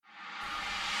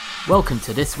Welcome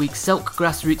to this week's Silk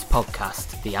Grassroots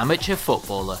podcast, The Amateur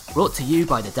Footballer, brought to you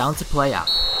by the Down to Play app.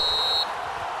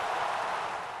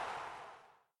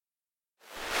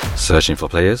 Searching for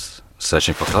players?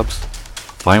 Searching for clubs?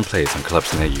 Find players and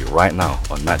clubs near you right now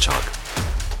on MatchHawk.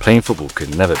 Playing football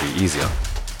could never be easier.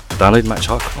 Download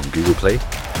MatchHawk on Google Play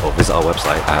or visit our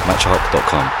website at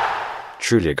matchhawk.com.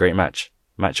 Truly a great match.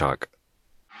 MatchHawk.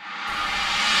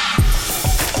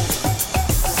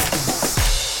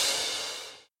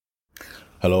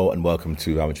 Hello and welcome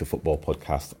to Amateur Football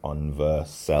Podcast on the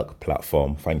Silk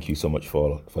platform. Thank you so much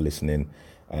for listening,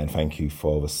 and thank you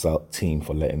for the Silk team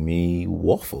for letting me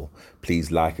waffle.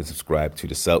 Please like and subscribe to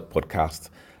the Silk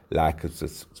podcast. Like and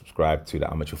subscribe to the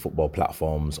Amateur Football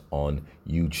platforms on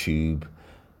YouTube,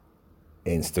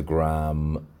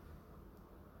 Instagram,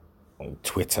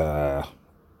 Twitter,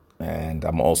 and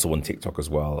I'm also on TikTok as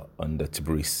well under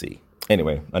Tabrisi.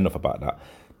 Anyway, enough about that.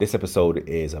 This episode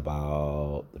is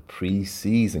about the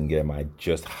pre-season game I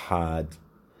just had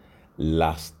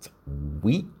last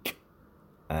week.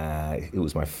 It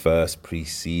was my first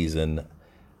pre-season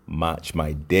match,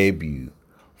 my debut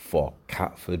for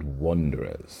Catford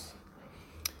Wanderers.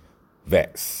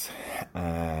 Vets,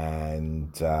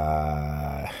 and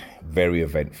very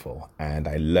eventful, and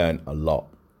I learned a lot.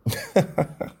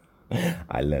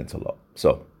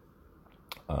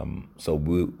 So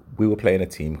we were playing a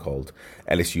team called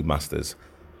LSU Masters,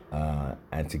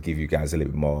 and to give you guys a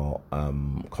little bit more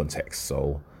context,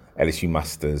 so LSU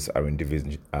Masters are in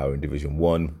Division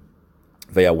 1.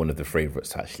 They are one of the favourites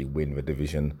to actually win the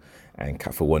division, and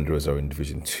Catford Wanderers are in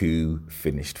Division 2,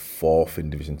 finished 4th in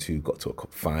Division 2, got to a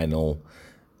cup final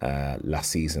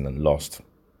last season and lost,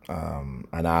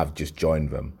 and I've just joined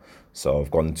them. So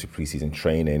I've gone to pre-season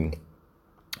training,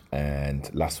 and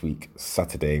last week,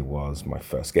 Saturday, was my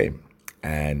first game.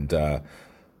 And I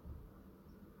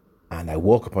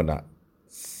woke up on that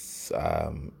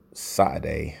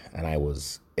Saturday and I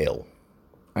was ill.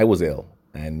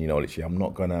 And, literally, I'm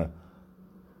not going to,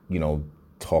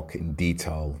 talk in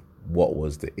detail what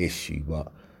was the issue, but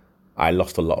I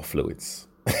lost a lot of fluids.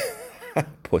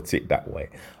 Put it that way.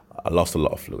 I lost a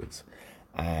lot of fluids.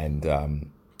 And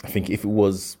I think if it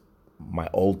was my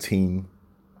old team,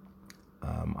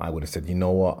 I would have said, you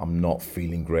know what, I'm not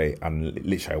feeling great. And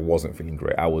literally, I wasn't feeling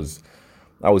great. I was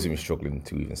even struggling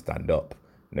to even stand up,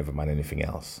 never mind anything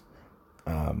else.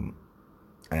 And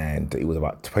it was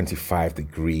about 25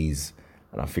 degrees.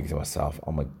 And I'm thinking to myself,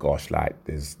 oh my gosh, like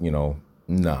there's, nah.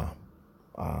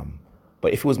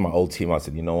 But if it was my old team, I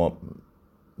said, you know what,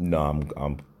 no,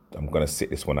 I'm going to sit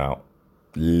this one out.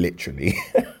 Literally.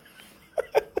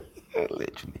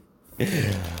 Literally.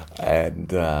 And,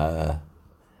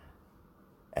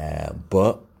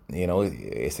 but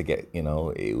it's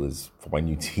it was for my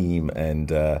new team,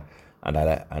 and I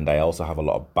also have a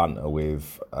lot of banter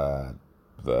with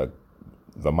the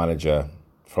manager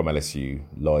from LSU,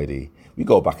 Lloydie. We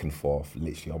go back and forth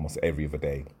literally almost every other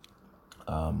day.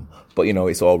 But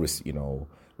it's all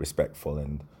respectful,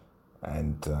 and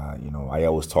I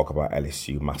always talk about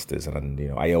LSU Masters, and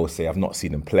I always say I've not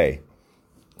seen them play,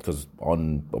 because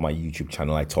on my YouTube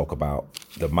channel I talk about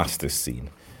the Masters scene.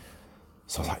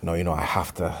 So I was like, no, I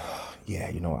have to,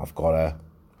 I've got to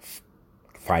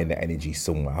find the energy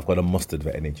somewhere. I've got to muster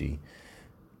the energy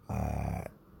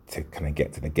to kind of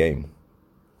get to the game.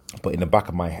 But in the back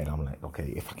of my head, I'm like,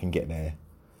 okay, if I can get there,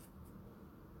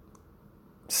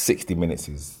 60 minutes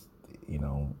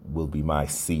will be my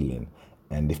ceiling.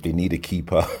 And if they need a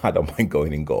keeper, I don't mind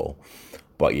going in goal.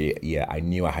 But yeah, I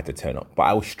knew I had to turn up. But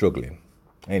I was struggling.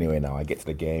 Anyway, now I get to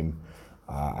the game.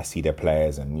 I see their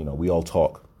players, and, we all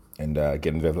talk. And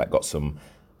again, they've got some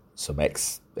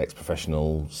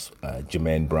ex-professionals,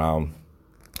 Jermaine Brown,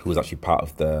 who was actually part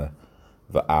of the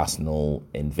Arsenal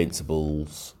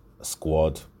Invincibles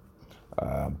squad,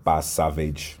 Baz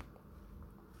Savage,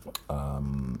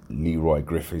 Leroy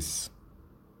Griffiths.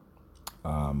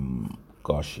 They've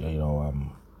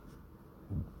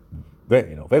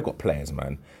got players,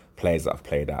 man. Players that have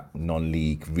played at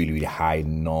non-league, really, really high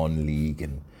non-league,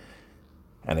 and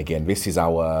again, this is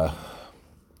our.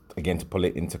 Again, to pull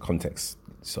it into context,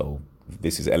 so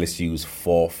this is LSU's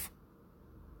 4th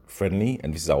friendly,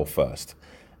 and this is our first.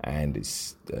 And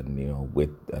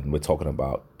we're talking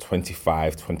about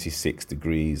 25, 26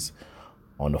 degrees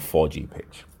on a 4G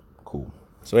pitch. Cool.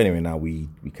 So anyway, now we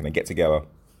kind of get together,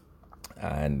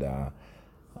 and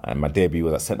my debut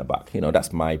was at centre back.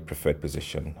 That's my preferred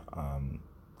position.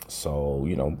 So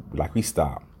we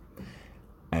start,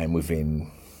 and within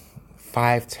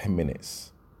 5-10 minutes.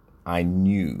 I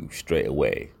knew straight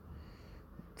away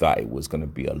that it was going to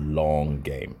be a long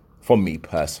game for me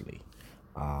personally,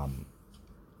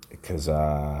 because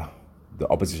the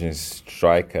opposition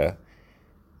striker,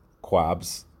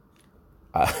 Quabs.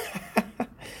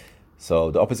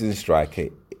 So the opposition striker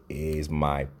is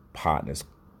my partner's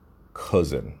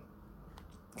cousin.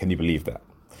 Can you believe that?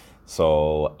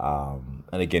 So,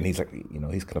 and again, he's like,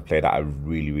 he's going to play at a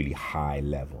really, really high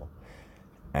level.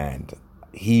 And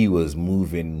he was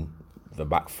moving the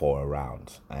back four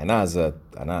around. And as a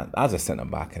centre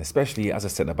back, and especially as a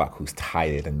centre back who's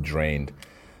tired and drained,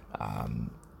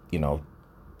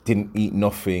 didn't eat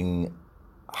nothing,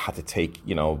 had to take,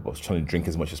 was trying to drink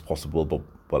as much as possible,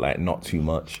 but like not too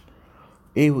much.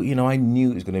 I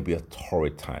knew it was going to be a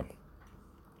torrid time.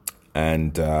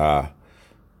 And, but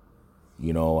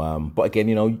again,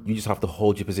 you just have to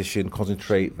hold your position,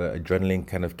 concentrate, the adrenaline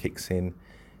kind of kicks in.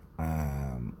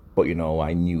 But,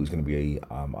 I knew it was going to be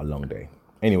a long day.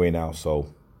 Anyway, now,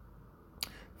 so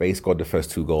they scored the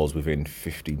first 2 goals within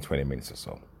 15, 20 minutes or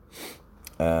so.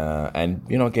 And,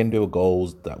 again, there were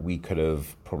goals that we could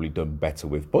have probably done better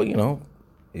with. But,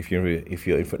 if you're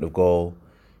in front of goal,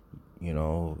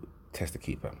 test the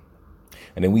keeper.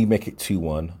 And then we make it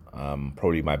 2-1.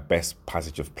 Probably my best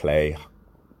passage of play.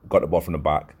 Got the ball from the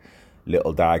back.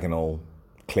 Little diagonal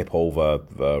clip over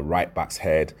the right back's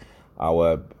head.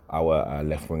 Our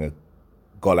left winger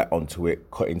got it onto it,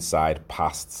 cut inside,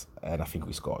 passed, and I think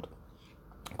we scored.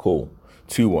 Cool.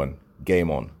 2-1.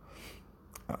 Game on.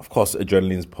 Of course,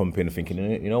 adrenaline's pumping, thinking,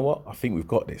 you know what? I think we've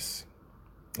got this.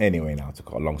 Anyway, now to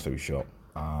cut a long story short,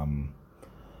 I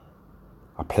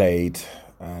played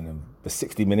the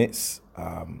 60 minutes,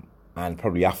 and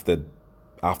probably after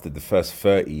the first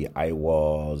 30, I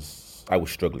was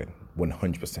struggling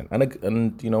 100%. And I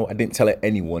didn't tell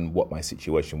anyone what my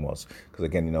situation was, because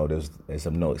again, there's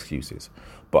no excuses.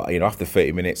 But after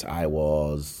 30 minutes, I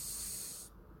was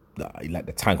like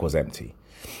the tank was empty.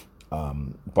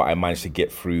 But I managed to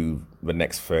get through the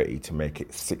next 30 to make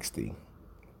it 60.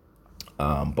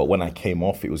 But when I came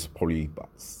off, it was probably about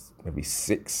maybe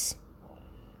 6-2,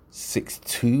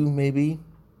 maybe.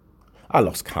 I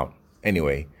lost count.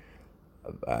 Anyway,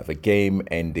 the game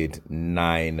ended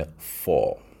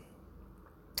 9-4.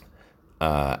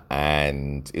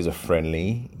 And it was a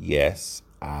friendly, yes.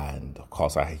 And of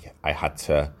course, I had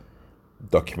to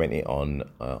document it on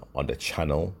the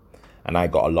channel. And I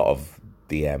got a lot of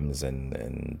DMs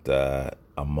and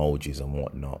emojis and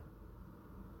whatnot.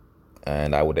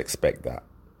 And I would expect that,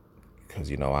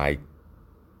 because, I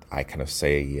kind of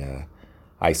say,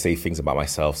 I say things about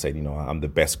myself, saying, I'm the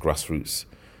best grassroots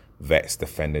vets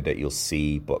defender that you'll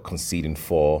see, but conceding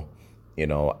 4,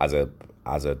 as a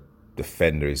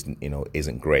defender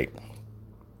isn't great.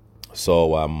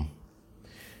 So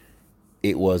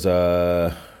it was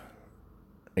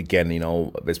again,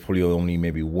 there's probably only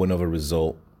maybe one other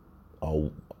result,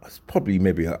 or probably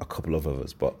maybe a couple of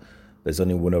others, but there's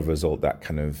only one other result that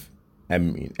kind of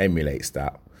emulates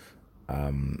that.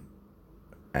 And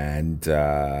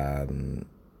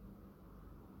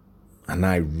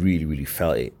I really, really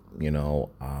felt it,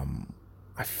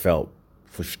 I felt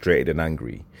frustrated and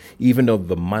angry, even though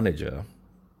the manager,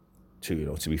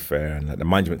 to be fair, and the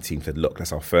management team said, look,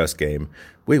 that's our first game.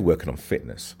 We're working on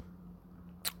fitness.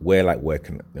 We're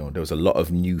working, there was a lot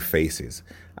of new faces.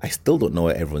 I still don't know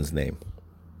everyone's name,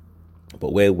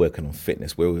 but we're working on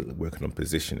fitness. We're working on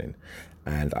positioning.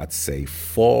 And I'd say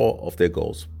 4 of their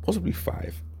goals, possibly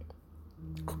 5,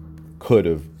 could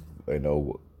have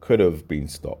been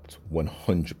stopped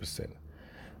 100%.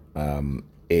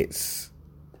 It's,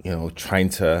 trying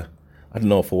to, I don't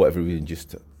know, for whatever reason,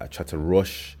 just I tried to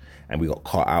rush and we got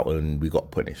caught out and we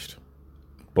got punished.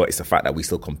 But it's the fact that we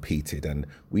still competed and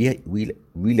we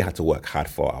really had to work hard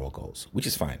for our goals, which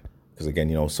is fine. Because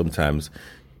again, sometimes,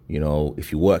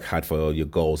 if you work hard for your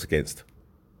goals against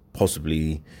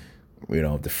possibly,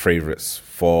 the favourites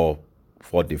for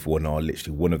Div 1 or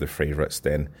literally one of the favourites,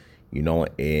 then,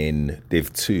 in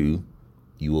Div 2,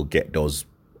 you will get those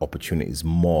opportunities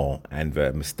more, and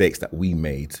the mistakes that we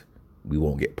made, we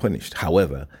won't get punished.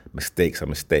 However, mistakes are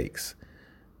mistakes.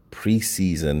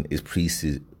 Pre-season is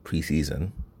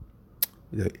pre-season.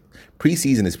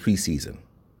 Pre-season is pre-season.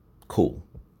 Cool.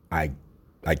 I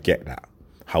get that.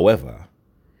 However,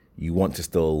 you want to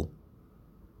still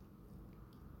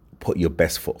put your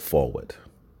best foot forward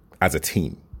as a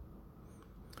team.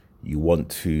 You want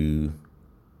to,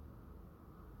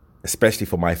 especially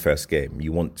for my first game,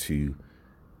 you want to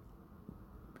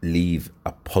leave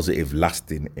a positive,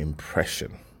 lasting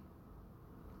impression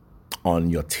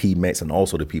on your teammates and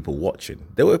also the people watching.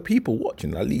 There were people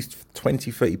watching, at least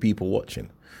 20, 30 people watching.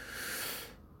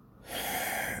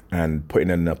 And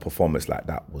putting in a performance like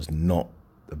that was not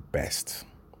the best.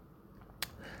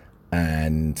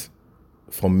 And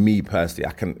for me personally,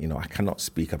 I cannot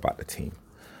speak about the team.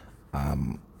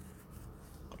 I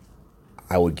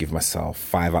would give myself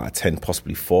 5 out of 10,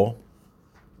 possibly 4.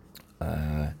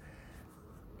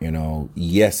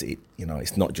 Yes,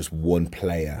 it's not just one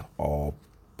player or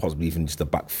possibly even just the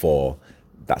back 4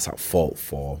 that's at fault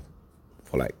for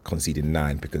like conceding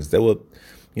 9, because they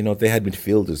had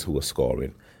midfielders who were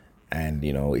scoring, and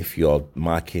if you're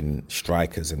marking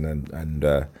strikers and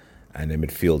the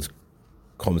midfield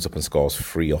comes up and scores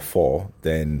 3 or 4,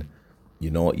 then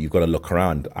you've got to look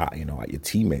around at your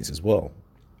teammates as well.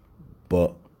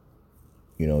 But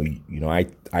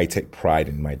I take pride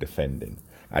in my defending.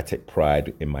 I take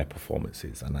pride in my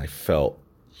performances, and I felt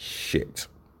shit,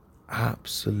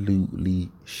 absolutely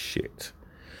shit.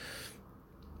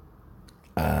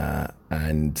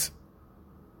 And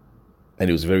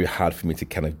it was very hard for me to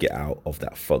kind of get out of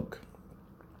that funk.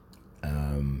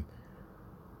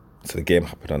 So the game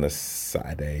happened on a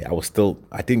Saturday.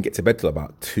 I didn't get to bed till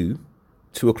about 2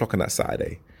 o'clock on that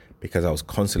Saturday, because I was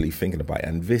constantly thinking about it.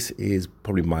 And this is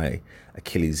probably my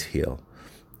Achilles heel.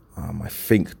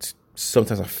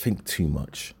 Sometimes I think too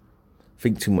much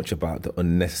about the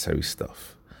unnecessary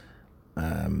stuff.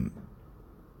 But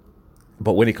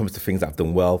when it comes to things that I've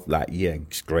done well, like, yeah,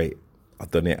 it's great,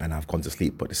 I've done it and I've gone to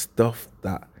sleep. But the stuff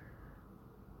that,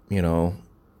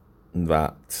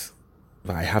 that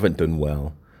I haven't done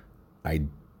well, I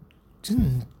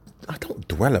don't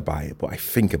dwell about it, but I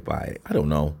think about it. I don't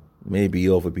know. Maybe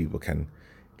other people can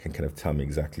kind of tell me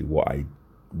exactly what I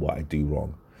do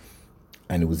wrong.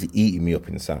 And it was eating me up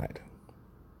inside.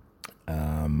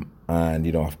 And,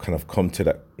 I've kind of come to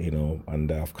that,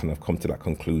 and I've kind of come to that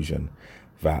conclusion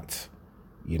that,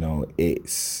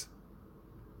 it's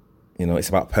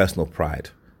about personal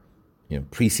pride.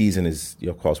 Pre-season is,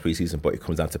 of course, pre-season, but it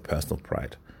comes down to personal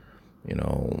pride.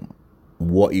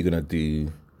 What are you going to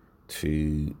do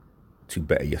to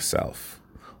better yourself?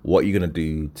 What are you going to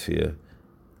do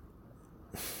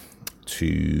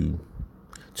to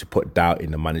put doubt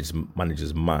in the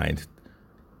manager's mind?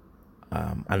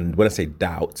 And when I say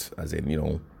doubt, as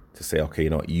in, to say, okay,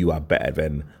 you are better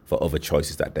than for other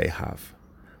choices that they have.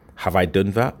 Have I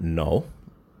done that? No,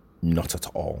 not at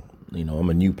all. I'm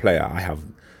a new player. I have,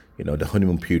 the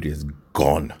honeymoon period is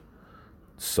gone.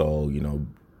 So,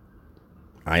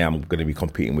 I am going to be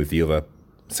competing with the other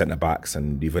centre-backs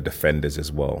and the other defenders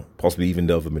as well, possibly even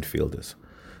the other midfielders.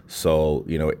 So,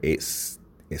 it's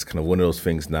kind of one of those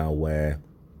things now where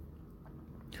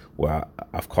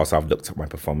of course I've looked at my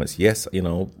performance. Yes, I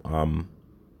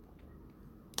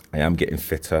am getting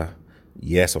fitter.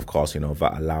 Yes, of course,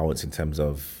 that allowance in terms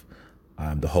of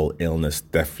the whole illness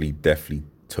definitely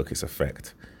took its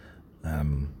effect.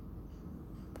 But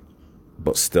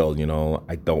still,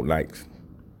 I don't like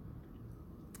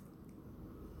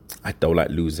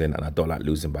losing, and I don't like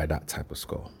losing by that type of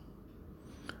score.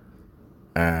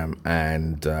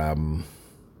 And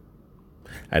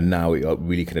now it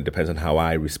really kind of depends on how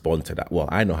I respond to that. Well,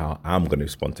 I know how I'm going to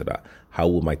respond to that. How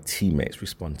will my teammates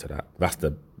respond to that? That's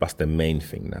the main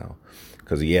thing now.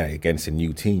 Because, yeah, again, it's a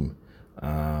new team.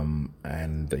 And,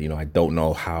 I don't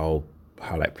know how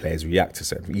like players react to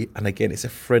certain. And again, it's a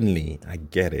friendly. I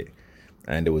get it.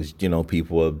 And there was,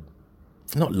 people were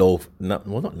not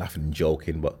laughing and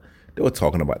joking, but they were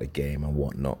talking about the game and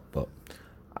whatnot. But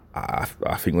I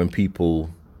think when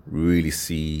people really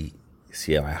see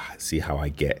how I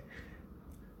get,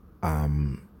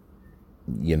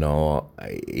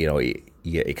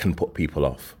 it can put people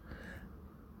off,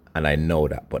 and I know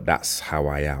that. But that's how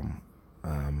I am.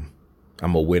 I'm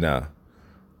a winner.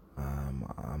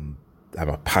 I'm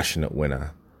a passionate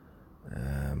winner.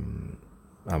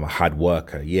 I'm a hard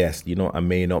worker. Yes, I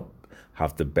may not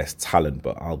have the best talent,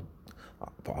 but I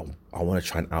want to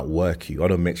try and outwork you. I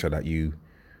want to make sure that you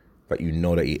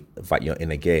know that you're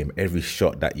in a game. Every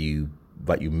shot that you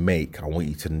make, I want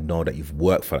you to know that you've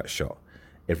worked for that shot.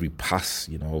 Every pass,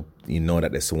 you know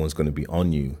that there's someone's going to be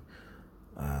on you.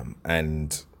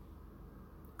 And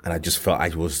I just felt I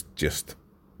was just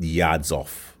yards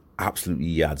off, absolutely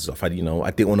yards off. I didn't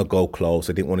want to go close.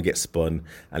 I didn't want to get spun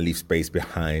and leave space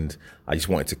behind. I just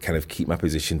wanted to kind of keep my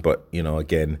position. But,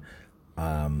 again,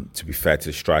 to be fair to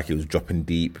the striker, he was dropping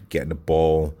deep, getting the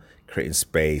ball, creating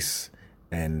space.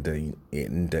 And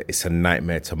it's a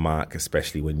nightmare to mark,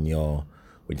 especially when you're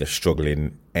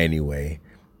struggling anyway.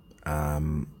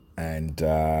 And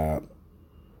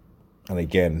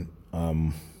again,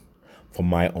 for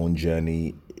my own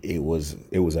journey, it was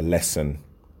a lesson.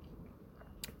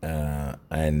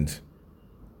 And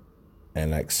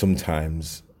like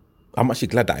sometimes, I'm actually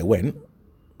glad that I went.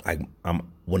 I'm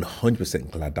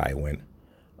 100% glad that I went.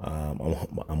 I'm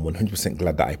 100%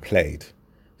 glad that I played,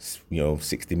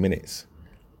 60 minutes.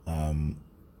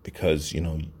 Because,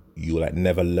 you like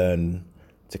never learn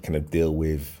to kind of deal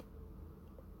with,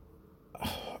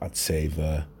 I'd say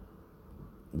the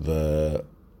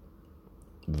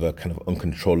kind of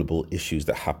uncontrollable issues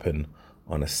that happen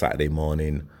on a Saturday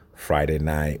morning, Friday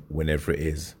night, whenever it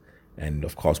is. And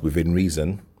of course, within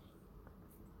reason,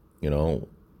 you know,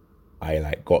 I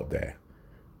like got there.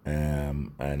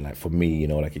 And like for me, you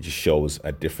know, like it just shows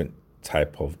a different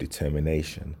type of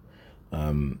determination.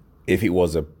 If it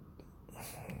was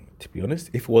to be honest,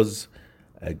 if it was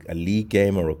a league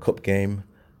game or a cup game,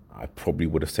 I probably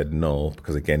would have said no,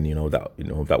 because again,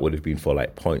 that would have been for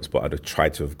like points, but I'd have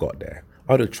tried to have got there. But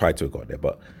I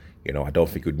don't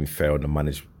think it would be fair on the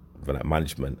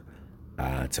management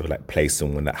to like play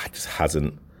someone that just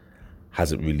hasn't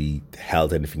really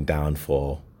held anything down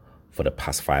for the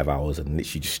past 5 hours and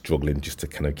literally just struggling just to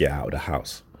kind of get out of the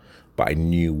house. But I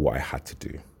knew what I had to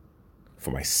do for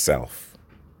myself,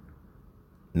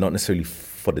 not necessarily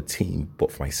for the team,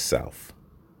 but for myself.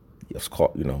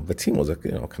 The team was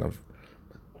kind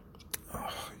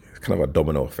of a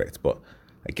domino effect, but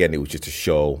again, it was just to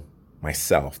show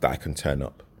myself that I can turn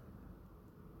up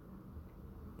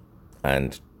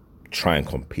and try and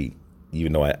compete,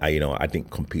 even though I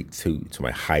didn't compete to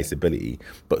my highest ability,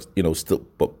 but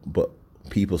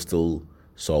people still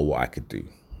saw what I could do,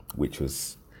 which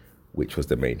was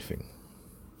the main thing.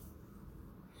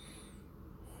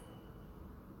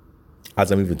 As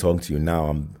I'm even talking to you now,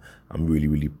 I'm really,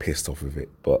 really pissed off with it,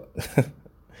 but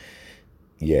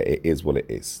yeah, it is what it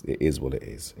is. It is what it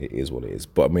is. It is what it is.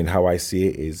 But I mean, how I see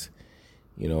it is,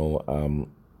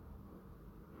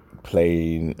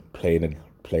 playing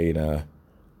a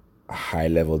high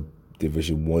level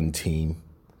Division 1 team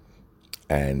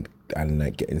and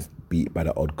like getting beat by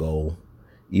the odd goal,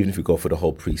 even if we go for the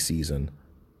whole pre-season,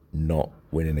 not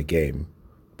winning a game,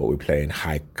 but we're playing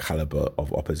high caliber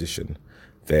of opposition,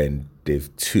 then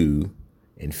Div 2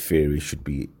 in theory should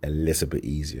be a little bit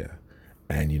easier.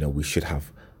 And, we should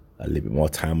have a little bit more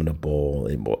time on the ball,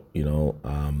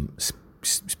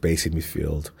 space in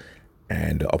midfield,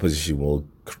 and the opposition will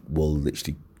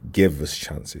literally give us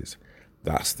chances.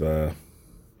 That's the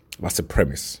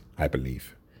premise, I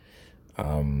believe.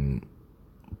 But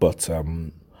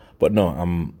no,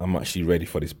 I'm actually ready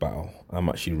for this battle. I'm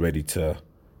actually ready to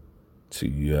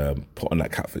put on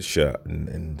that Catford shirt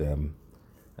and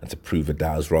to prove the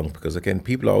doubters wrong, because again,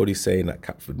 people are already saying that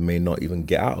Catford may not even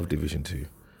get out of Division 2.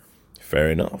 Fair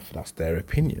enough, that's their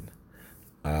opinion.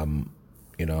 I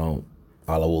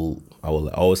will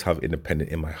always have independent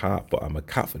in my heart, but I'm a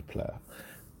Catford player,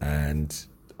 and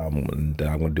I'm going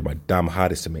to do my damn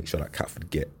hardest to make sure that Catford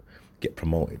get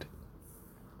promoted,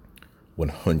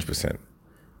 100%.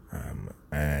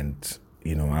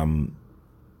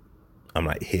 I'm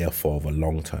like here for the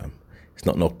long term. It's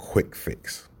not no quick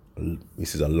fix.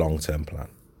 This is a long-term plan,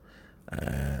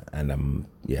 and I'm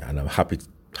happy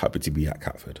to be at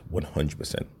Catford,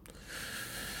 100%.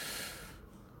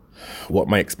 What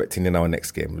am I expecting in our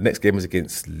next game? The next game is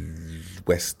against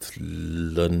West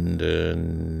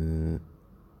Fulham,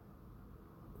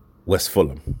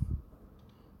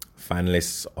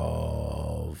 finalists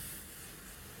of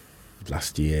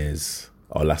last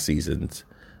season's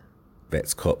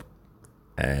Vets Cup.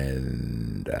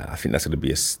 And I think that's going to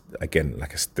be, a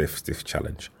stiff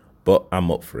challenge. But I'm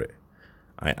up for it.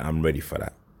 I'm ready for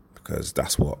that, because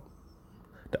that's what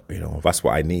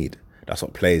I need. That's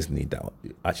what players need that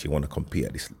actually want to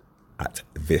compete at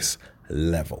this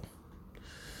level.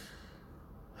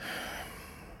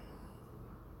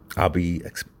 I'll be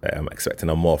expecting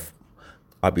more.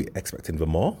 I'll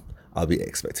be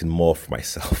expecting more for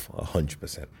myself,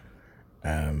 100%.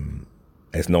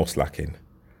 There's no slacking.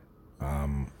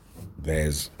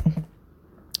 There's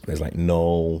like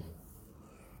no.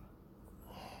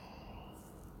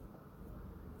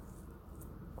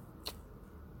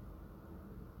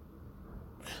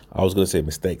 I was going to say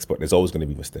mistakes, but there's always going to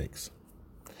be mistakes.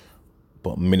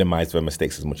 But minimize the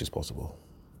mistakes as much as possible.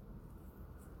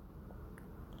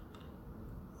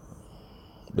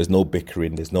 There's no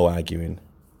bickering, there's no arguing.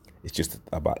 It's just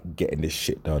about getting this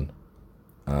shit done.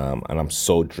 And I'm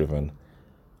so driven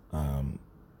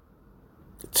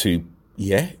to,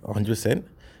 100%,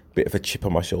 bit of a chip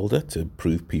on my shoulder to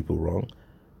prove people wrong.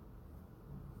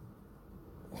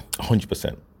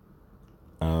 100%.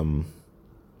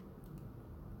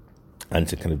 And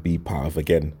to kind of be part of,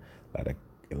 again, like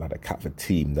a Catford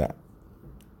team that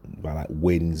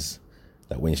wins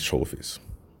trophies.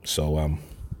 So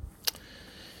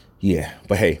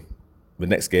but hey, the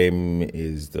next game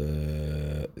is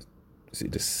the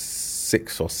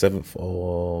 6th or 7th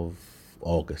of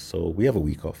August, so we have a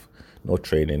week off, no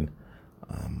training.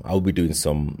 I'll be doing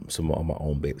some of my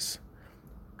own bits,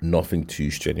 Nothing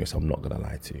too strenuous, I'm not going to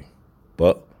lie to you.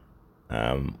 But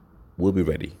we'll be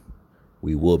ready.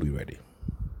 We will be ready.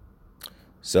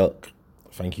 So,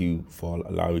 thank you for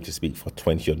allowing me to speak for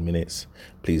 20 odd minutes.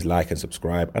 Please like and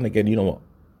subscribe. And again, you know what?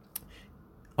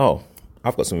 Oh,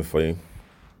 I've got something for you.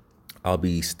 I'll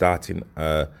be starting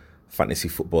a fantasy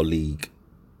football league.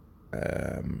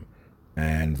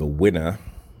 And the winner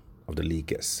of the league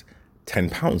gets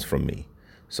 £10 from me.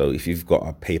 So if you've got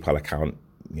a PayPal account,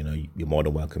 you know, you're more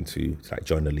than welcome to like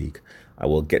join the league. I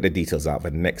will get the details out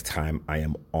the next time I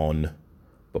am on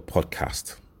the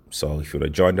podcast. So if you want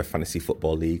to join the fantasy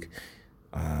football league,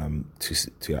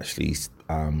 to actually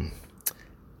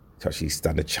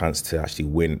stand a chance to actually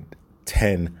win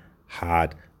 10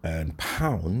 hard-earned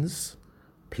pounds,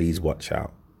 please watch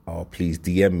out, or please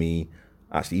DM me.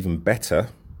 Actually, even better,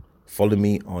 follow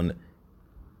me on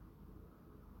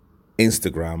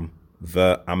Instagram,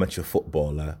 The Amateur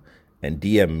Footballer, and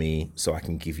DM me so I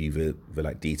can give you the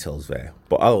like details there.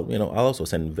 But I'll also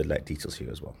send the like details here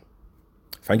as well.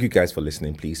 Thank you guys for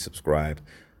listening. Please subscribe.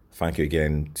 Thank you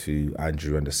again to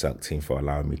Andrew and the Selk team for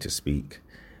allowing me to speak.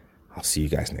 I'll see you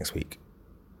guys next week.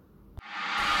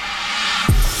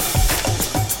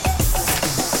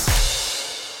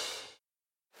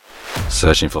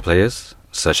 Searching for players?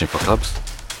 Searching for clubs?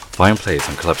 Find players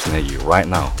and clubs near you right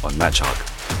now on MatchArc.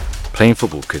 Playing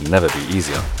football could never be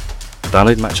easier.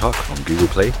 Download MatchArc on Google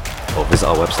Play or visit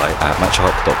our website at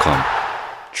matcharc.com.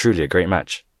 Truly a great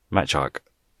match. MatchArc.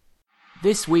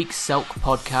 This week's Selk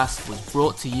podcast was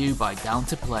brought to you by Down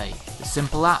to Play, the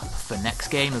simple app for next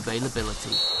game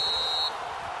availability.